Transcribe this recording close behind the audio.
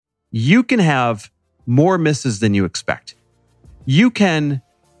you can have more misses than you expect. You can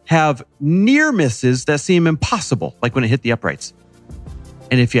have near misses that seem impossible, like when it hit the uprights.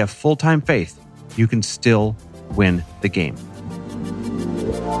 And if you have full-time faith, you can still win the game.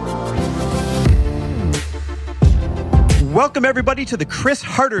 Welcome, everybody, to the Chris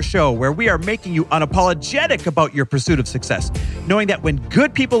Harder Show, where we are making you unapologetic about your pursuit of success, knowing that when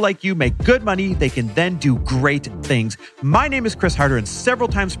good people like you make good money, they can then do great things. My name is Chris Harder, and several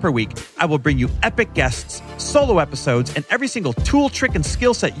times per week, I will bring you epic guests, solo episodes, and every single tool, trick, and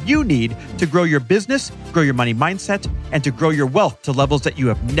skill set you need to grow your business, grow your money mindset, and to grow your wealth to levels that you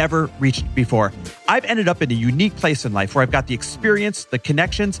have never reached before. I've ended up in a unique place in life where I've got the experience, the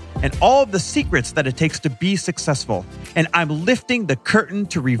connections, and all of the secrets that it takes to be successful. And I'm lifting the curtain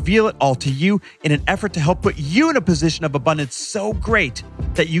to reveal it all to you in an effort to help put you in a position of abundance so great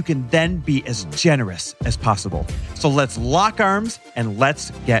that you can then be as generous as possible. So let's lock arms and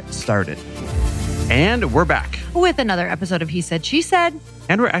let's get started. And we're back with another episode of He Said, She Said.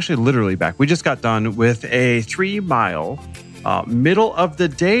 And we're actually literally back. We just got done with a 3-mile middle of the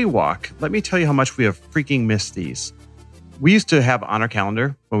day walk. Let me tell you how much we have freaking missed these. We used to have on our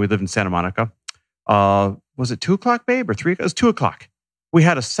calendar when we lived in Santa Monica. Was it 2 o'clock, babe, or 3? It was 2 o'clock. We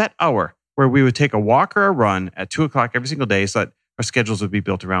had a set hour where we would take a walk or a run at 2 o'clock every single day so that our schedules would be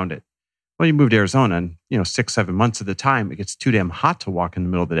built around it. Well, you moved to Arizona and, 6-7 months of the time, it gets too damn hot to walk in the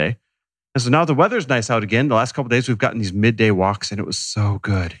middle of the day. And so now the weather's nice out again. The last couple of days, we've gotten these midday walks and it was so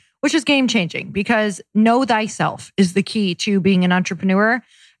good. Which is game changing because know thyself is the key to being an entrepreneur.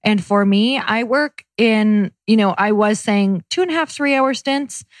 And for me, I work in, I was saying 2.5, 3 hour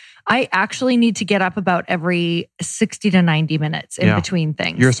stints. I actually need to get up about every 60 to 90 minutes in between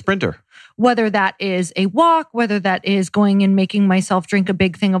things. You're a sprinter. Whether that is a walk, whether that is going and making myself drink a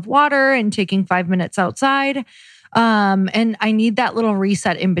big thing of water and taking 5 minutes outside. And I need that little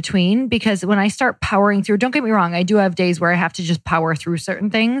reset in between because when I start powering through, don't get me wrong, I do have days where I have to just power through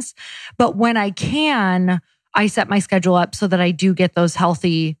certain things. But when I can, I set my schedule up so that I do get those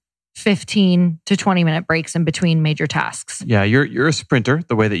healthy 15 to 20 minute breaks in between major tasks. Yeah, you're a sprinter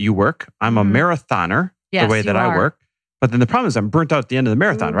the way that you work. I'm a marathoner the way that I work. But then the problem is I'm burnt out at the end of the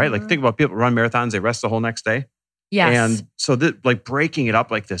marathon, right? Like think about people who run marathons, they rest the whole next day. Yes. And so breaking it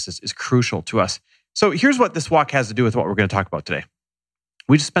up like this is crucial to us. So here's what this walk has to do with what we're going to talk about today.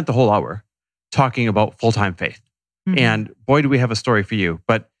 We just spent the whole hour talking about full-time faith. Mm-hmm. And boy, do we have a story for you.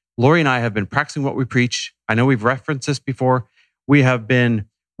 But Lori and I have been practicing what we preach. I know we've referenced this before. We have been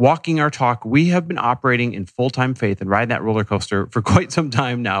walking our talk. We have been operating in full-time faith and riding that roller coaster for quite some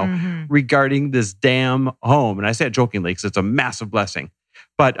time now regarding this damn home. And I say it jokingly because it's a massive blessing.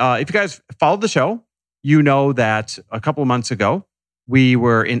 But if you guys followed the show, you know that a couple of months ago, we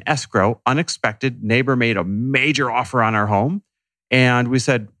were in escrow. Unexpected neighbor made a major offer on our home. And we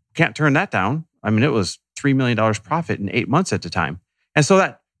said, can't turn that down. I mean, it was $3 million profit in 8 months at the time. And so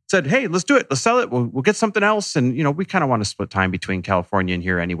that said, hey, let's do it. Let's sell it. We'll get something else. And, we kind of want to split time between California and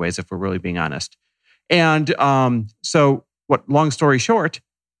here anyways, if we're really being honest. And long story short,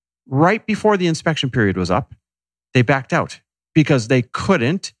 right before the inspection period was up, they backed out because they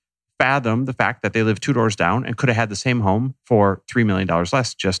couldn't fathom the fact that they lived 2 doors down and could have had the same home for $3 million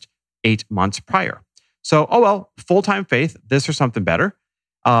less just 8 months prior. So, full-time faith, this or something better.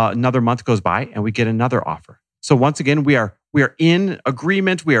 Another month goes by and we get another offer. So once again, we are in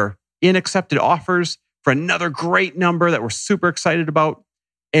agreement. We are in accepted offers for another great number that we're super excited about.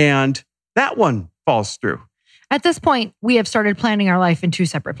 And that one falls through. At this point, we have started planning our life in 2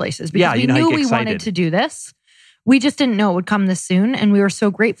 separate places because we knew we wanted to do this. We just didn't know it would come this soon. And we were so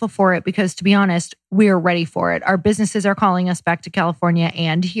grateful for it because, to be honest, we are ready for it. Our businesses are calling us back to California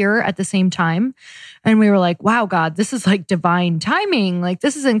and here at the same time. And we were like, wow, God, this is like divine timing. Like,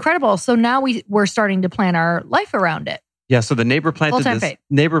 this is incredible. So now we're starting to plan our life around it. Yeah, so the neighbor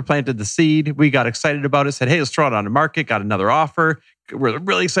planted the seed. We got excited about it, said, hey, let's throw it on the market, got another offer. We're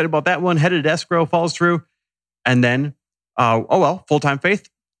really excited about that one. Headed to escrow, falls through. And then, full-time faith,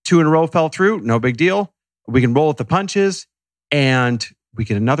 2 in a row fell through. No big deal. We can roll with the punches and we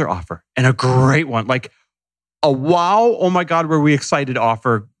get another offer and a great one. Like a wow, oh my God, were we excited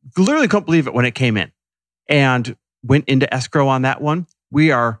offer. Literally couldn't believe it when it came in and went into escrow on that one.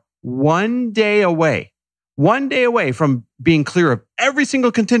 We are one day away from being clear of every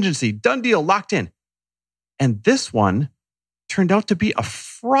single contingency, done deal, locked in. And this one turned out to be a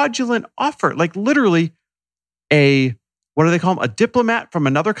fraudulent offer, like literally what do they call them? A diplomat from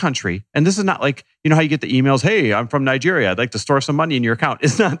another country. And this is not like, how you get the emails, hey, I'm from Nigeria. I'd like to store some money in your account.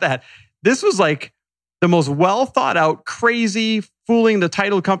 It's not that. This was like the most well thought out, crazy, fooling the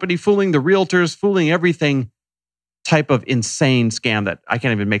title company, fooling the realtors, fooling everything type of insane scam that I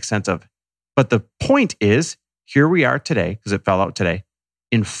can't even make sense of. But the point is, here we are today, because it fell out today,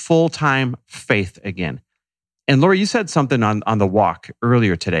 in full-time faith again. And Lori, you said something on the walk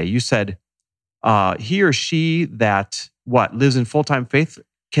earlier today. You said he or she that lives in full-time faith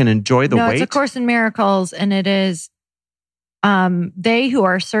can enjoy the wait. No, it's A Course in Miracles, and it is they who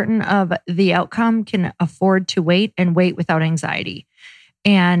are certain of the outcome can afford to wait and wait without anxiety.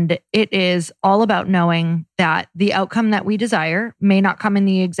 And it is all about knowing that the outcome that we desire may not come in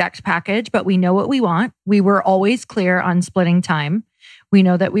the exact package, but we know what we want. We were always clear on splitting time. We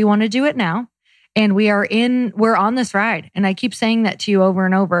know that we want to do it now. And we're on this ride. And I keep saying that to you over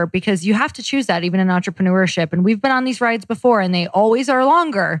and over because you have to choose that even in entrepreneurship. And we've been on these rides before and they always are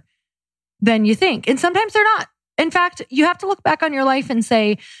longer than you think. And sometimes they're not. In fact, you have to look back on your life and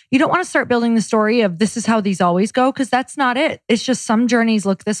say, you don't want to start building the story of this is how these always go, because that's not it. It's just some journeys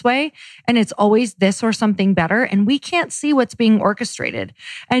look this way and it's always this or something better. And we can't see what's being orchestrated.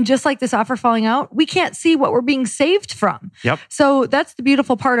 And just like this offer falling out, we can't see what we're being saved from. Yep. So that's the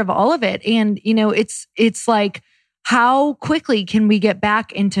beautiful part of all of it. And, it's like, how quickly can we get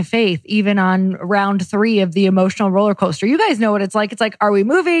back into faith, even on round 3 of the emotional roller coaster? You guys know what it's like. It's like, are we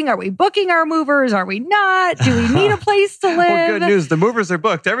moving? Are we booking our movers? Are we not? Do we need a place to live? Well, good news. The movers are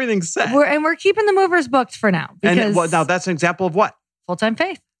booked. Everything's set. We're keeping the movers booked for now. And now that's an example of what? Full-time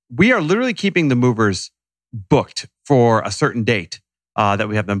faith. We are literally keeping the movers booked for a certain date that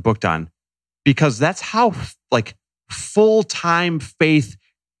we have them booked on, because that's how full-time faith,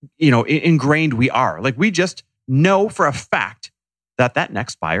 ingrained we are. Like, we just know for a fact that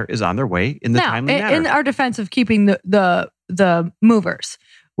next buyer is on their way in the timely manner. In our defense of keeping the movers,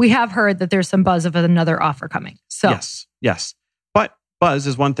 we have heard that there's some buzz of another offer coming. So yes. But buzz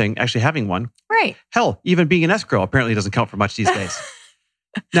is one thing. Actually having one, right? Hell, even being an escrow apparently doesn't count for much these days.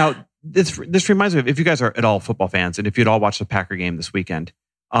 Now, this reminds me of, if you guys are at all football fans, and if you'd all watched the Packer game this weekend,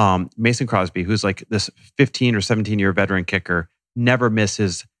 Mason Crosby, who's like this 15 or 17-year veteran kicker, never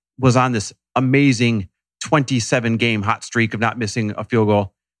misses, was on this amazing 27-game hot streak of not missing a field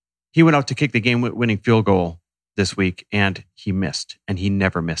goal. He went out to kick the game-winning field goal this week, and he missed, and he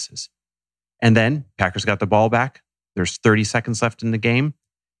never misses. And then Packers got the ball back. There's 30 seconds left in the game.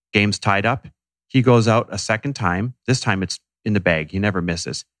 Game's tied up. He goes out a second time. This time it's in the bag. He never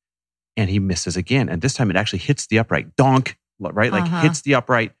misses. And he misses again. And this time it actually hits the upright. Donk, right? Like hits the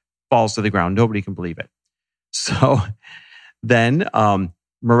upright, falls to the ground. Nobody can believe it. So then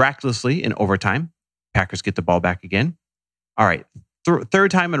miraculously in overtime, Packers get the ball back again. All right.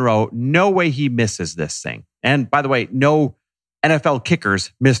 Third time in a row, no way he misses this thing. And by the way, no NFL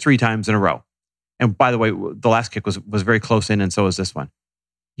kickers miss 3 times in a row. And by the way, the last kick was very close in, and so is this one.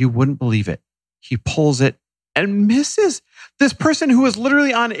 You wouldn't believe it. He pulls it and misses. This person who was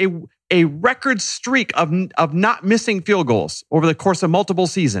literally on a record streak of not missing field goals over the course of multiple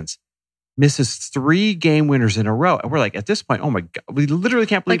seasons misses 3 game winners in a row. And we're like, at this point, oh my God, we literally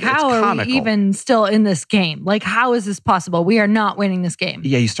can't believe how it's comical. Are we even still in this game? Like, how is this possible? We are not winning this game.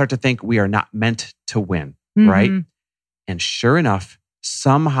 Yeah, you start to think we are not meant to win, right? And sure enough,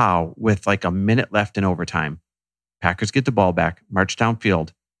 somehow with like a minute left in overtime, Packers get the ball back, march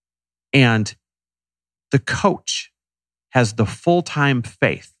downfield, and the coach has the full-time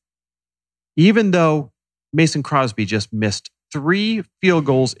faith. Even though Mason Crosby just missed 3 field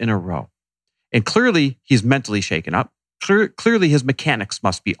goals in a row. And clearly, he's mentally shaken up. Clearly, his mechanics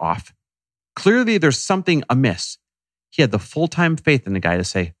must be off. Clearly, there's something amiss. He had the full-time faith in the guy to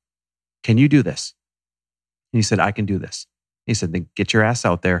say, can you do this? And he said, I can do this. He said, then get your ass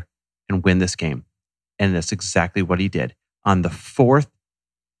out there and win this game. And that's exactly what he did. On the 4th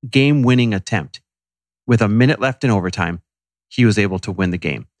game-winning attempt, with a minute left in overtime, he was able to win the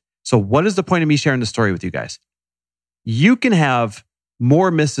game. So what is the point of me sharing the story with you guys? You can have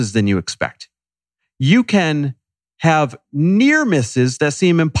more misses than you expect. You can have near misses that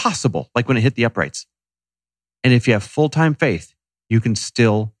seem impossible, like when it hit the uprights. And if you have full-time faith, you can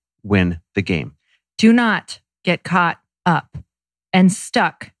still win the game. Do not get caught up and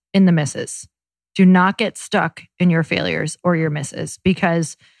stuck in the misses. Do not get stuck in your failures or your misses,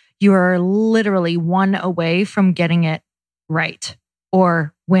 because you are literally one away from getting it right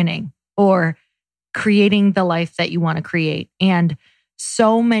or winning or creating the life that you want to create. And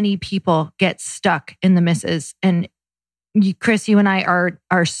so many people get stuck in the misses. And Chris, you and I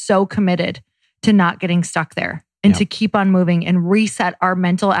are so committed to not getting stuck there and to keep on moving and reset our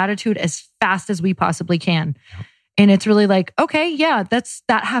mental attitude as fast as we possibly can. Yep. And it's really like, okay, yeah, that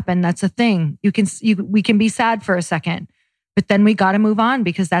happened. That's a thing. We can be sad for a second, but then we got to move on,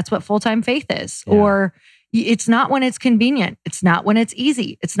 because that's what full-time faith is. Yeah. Or, It's not when it's convenient. It's not when it's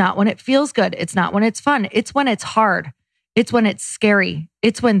easy. It's not when it feels good. It's not when it's fun. It's when it's hard. It's when it's scary.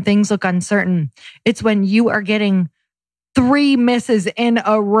 It's when things look uncertain. It's when you are getting 3 misses in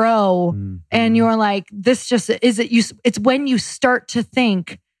a row and you're like, this just isn't you. It's when you start to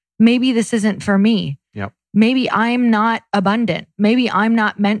think, maybe this isn't for me. Yep. Maybe I'm not abundant. Maybe I'm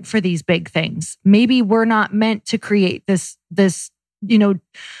not meant for these big things. Maybe we're not meant to create this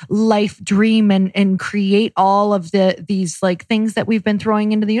life dream and create all of these like things that we've been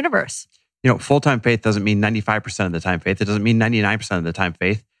throwing into the universe. Full-time faith doesn't mean 95% of the time faith. It doesn't mean 99% of the time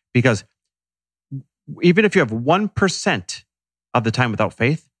faith, because even if you have 1% of the time without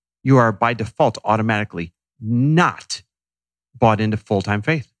faith, you are by default automatically not bought into full-time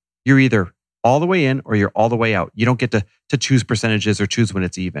faith. You're either all the way in or you're all the way out. You don't get to choose percentages or choose when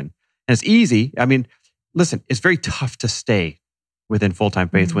it's even. And it's easy. I mean, listen, it's very tough to stay within full-time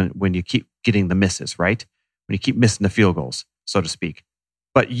faith when you keep getting the misses, right? When you keep missing the field goals, so to speak.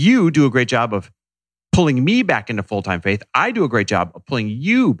 But you do a great job of pulling me back into full-time faith. I do a great job of pulling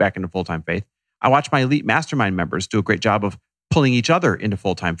you back into full-time faith. I watch my elite mastermind members do a great job of pulling each other into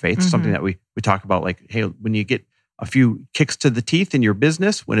full-time faith. Something that we talk about, like, hey, when you get a few kicks to the teeth in your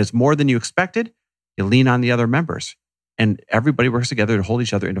business, when it's more than you expected, you lean on the other members. And everybody works together to hold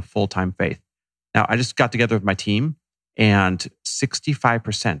each other into full-time faith. Now, I just got together with my team, and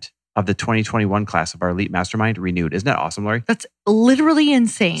 65% of the 2021 class of our elite mastermind renewed. Isn't that awesome, Lori? That's literally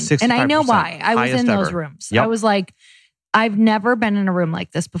insane. 65%, and I know why. I was in those rooms. Yep. I was like, I've never been in a room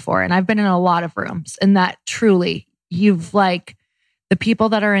like this before. And I've been in a lot of rooms. And that truly, you've like, the people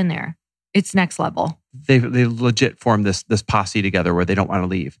that are in there, it's next level. They legit form this posse together where they don't want to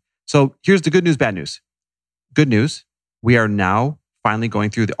leave. So here's the good news, bad news. Good news, we are now finally going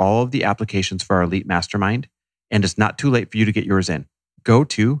through all of the applications for our elite mastermind. And it's not too late for you to get yours in. Go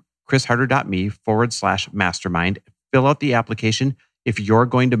to chrisharder.me/mastermind. Fill out the application if you're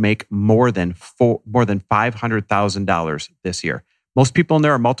going to make more than $500,000 this year. Most people in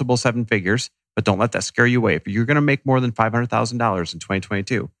there are multiple 7 figures, but don't let that scare you away. If you're going to make more than $500,000 in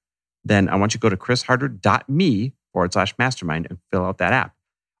 2022, then I want you to go to chrisharder.me/mastermind and fill out that app.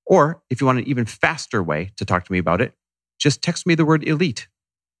 Or if you want an even faster way to talk to me about it, just text me the word elite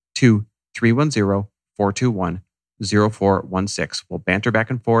to 310-421-0416. We'll banter back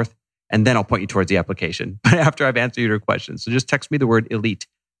and forth, and then I'll point you towards the application. But after I've answered your questions. So just text me the word elite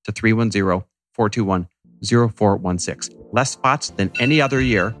to 310-421-0416. Less spots than any other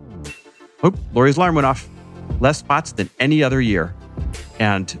year. Oh, Lori's alarm went off. Less spots than any other year.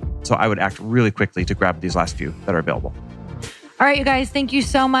 And so I would act really quickly to grab these last few that are available. All right, you guys, thank you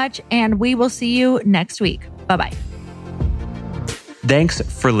so much. And we will see you next week. Bye-bye. Thanks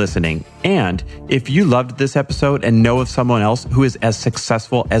for listening. And if you loved this episode and know of someone else who is as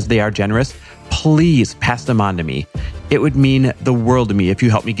successful as they are generous, please pass them on to me. It would mean the world to me if you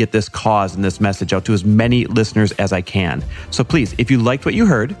help me get this cause and this message out to as many listeners as I can. So please, if you liked what you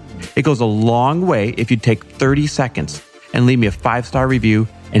heard, it goes a long way if you take 30 seconds and leave me a 5-star review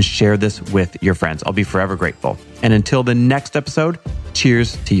and share this with your friends. I'll be forever grateful. And until the next episode,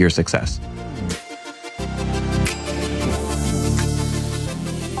 cheers to your success.